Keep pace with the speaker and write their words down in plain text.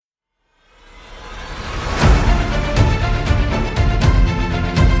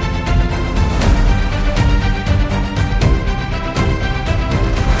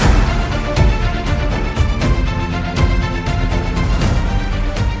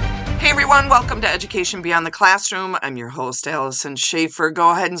everyone, welcome to Education Beyond the Classroom. I'm your host, Allison Schaefer. Go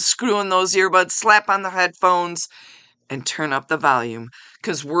ahead and screw in those earbuds, slap on the headphones, and turn up the volume,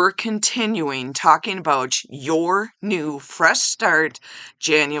 because we're continuing talking about your new fresh start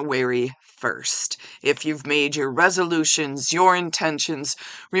January 1st. If you've made your resolutions, your intentions,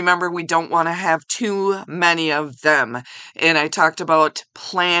 remember we don't want to have too many of them. And I talked about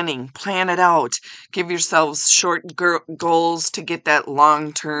planning, plan it out. Give yourselves short goals to get that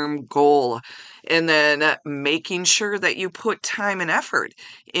long-term goal. And then making sure that you put time and effort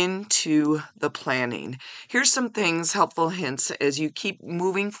into the planning. Here's some things, helpful hints as you keep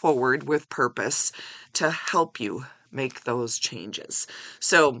moving forward with purpose to help you make those changes.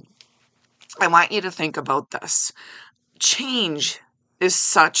 So I want you to think about this. Change is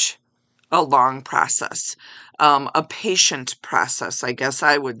such a long process, a patient process, I guess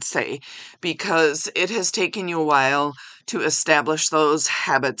I would say, because it has taken you a while to establish those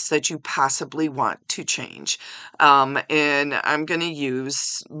habits that you possibly want to change. And I'm going to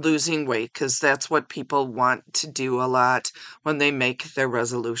use losing weight because that's what people want to do a lot when they make their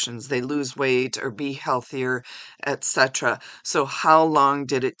resolutions. They lose weight or be healthier, etc. So how long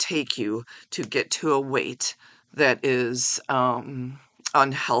did it take you to get to a weight that is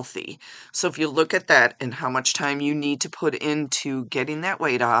unhealthy? So if you look at that and how much time you need to put into getting that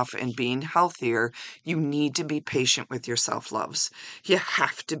weight off and being healthier, you need to be patient with yourself, loves. You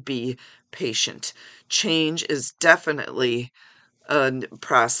have to be patient. Change is definitely a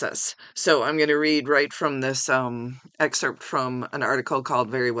process. So I'm going to read right from this excerpt from an article called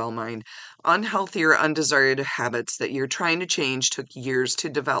Very Well Mind. Unhealthy or undesired habits that you're trying to change took years to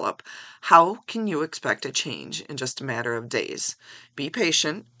develop. How can you expect a change in just a matter of days? Be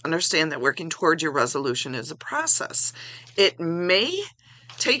patient. Understand that working towards your resolution is a process. It may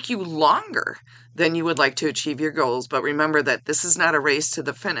take you longer than you would like to achieve your goals, but remember that this is not a race to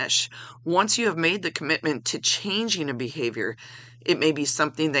the finish. Once you have made the commitment to changing a behavior, it may be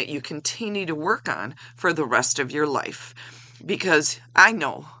something that you continue to work on for the rest of your life. Because I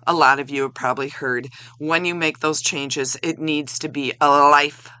know a lot of you have probably heard when you make those changes, it needs to be a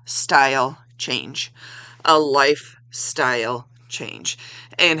lifestyle change. A lifestyle change.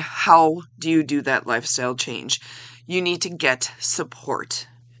 And how do you do that lifestyle change? You need to get support.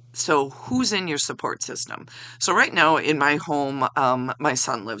 So who's in your support system? So right now in my home, my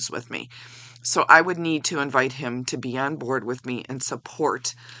son lives with me. So I would need to invite him to be on board with me and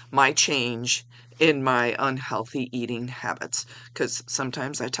support my change in my unhealthy eating habits. Because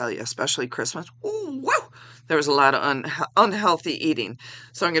sometimes I tell you, especially Christmas, ooh, whoa, there was a lot of unhealthy eating.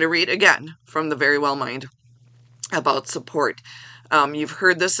 So I'm going to read again from the Very Well Mind about support. You've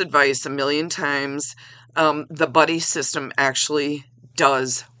heard this advice a million times. The buddy system actually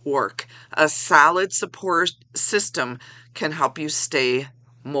does work. A solid support system can help you stay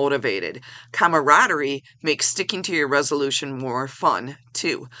motivated. Camaraderie makes sticking to your resolution more fun,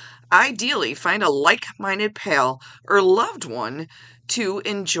 too. Ideally, find a like-minded pal or loved one to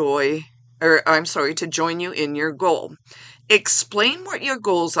to join you in your goal. Explain what your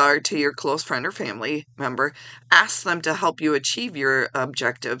goals are to your close friend or family member. Ask them to help you achieve your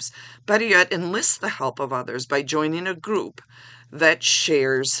objectives. Better yet, enlist the help of others by joining a group that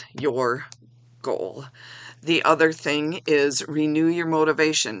shares your goal. The other thing is renew your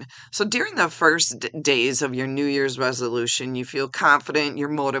motivation. So during the first days of your New Year's resolution, you feel confident, you're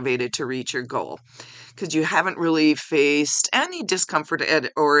motivated to reach your goal because you haven't really faced any discomfort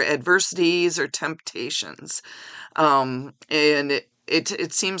or adversities or temptations. And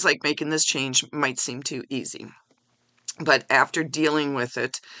it seems like making this change might seem too easy. But after dealing with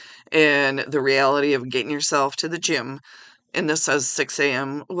it and the reality of getting yourself to the gym, and this says 6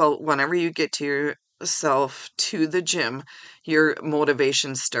 a.m., well, whenever you get to yourself to the gym, your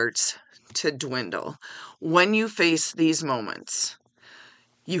motivation starts to dwindle. When you face these moments,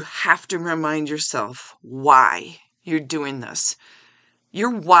 you have to remind yourself why you're doing this.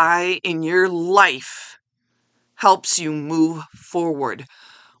 Your why in your life helps you move forward.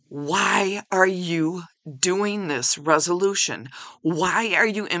 Why are you doing this resolution? Why are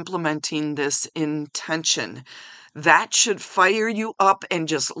you implementing this intention? That should fire you up and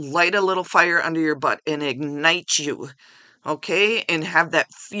just light a little fire under your butt and ignite you, okay? And have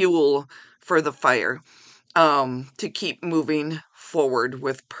that fuel for the fire to keep moving forward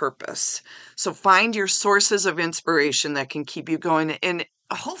with purpose. So find your sources of inspiration that can keep you going, and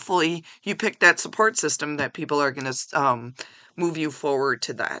hopefully you pick that support system that people are going to move you forward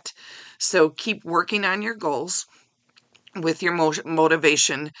to that. So keep working on your goals. with your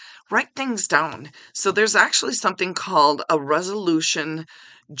motivation, write things down. So there's actually something called a resolution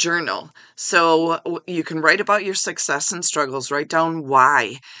journal. So you can write about your success and struggles, write down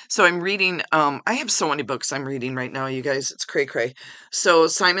why. So I'm reading, I have so many books I'm reading right now, you guys, it's cray cray. So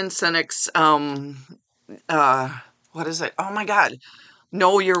Simon Sinek's, uh, what is it? Oh my God.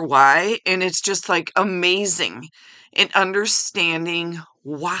 Know your why. And it's just like amazing in understanding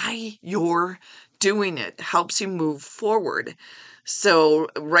why you're doing it helps you move forward. So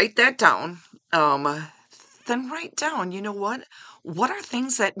write that down. Then write down, you know what are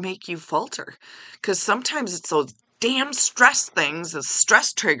things that make you falter? Because sometimes it's those damn stress things, the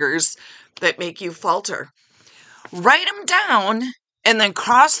stress triggers that make you falter. Write them down and then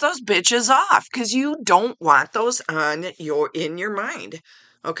cross those bitches off because you don't want those in your mind.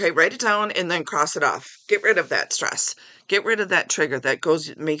 Okay, write it down and then cross it off. Get rid of that stress. Get rid of that trigger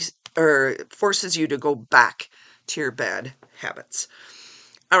that makes or forces you to go back to your bad habits.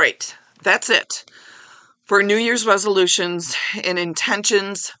 All right, that's it. For New Year's resolutions and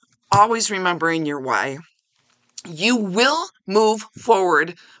intentions, always remembering your why. You will move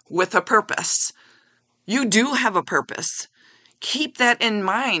forward with a purpose. You do have a purpose. Keep that in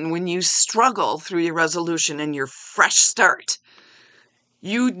mind when you struggle through your resolution and your fresh start.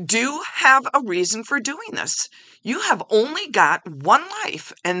 You do have a reason for doing this. You have only got one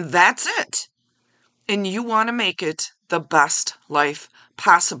life, and that's it. And you want to make it the best life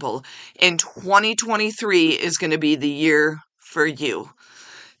possible. And 2023 is going to be the year for you.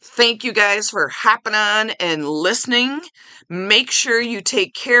 Thank you guys for hopping on and listening. Make sure you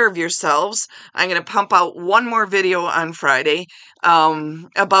take care of yourselves. I'm going to pump out one more video on Friday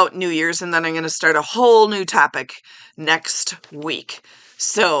about New Year's, and then I'm going to start a whole new topic next week.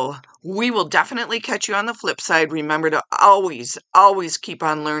 So we will definitely catch you on the flip side. Remember to always, always keep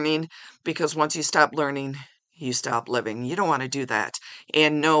on learning, because once you stop learning, you stop living. You don't want to do that.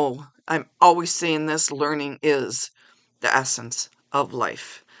 And no, I'm always saying this, learning is the essence of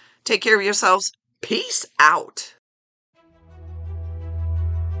life. Take care of yourselves. Peace out.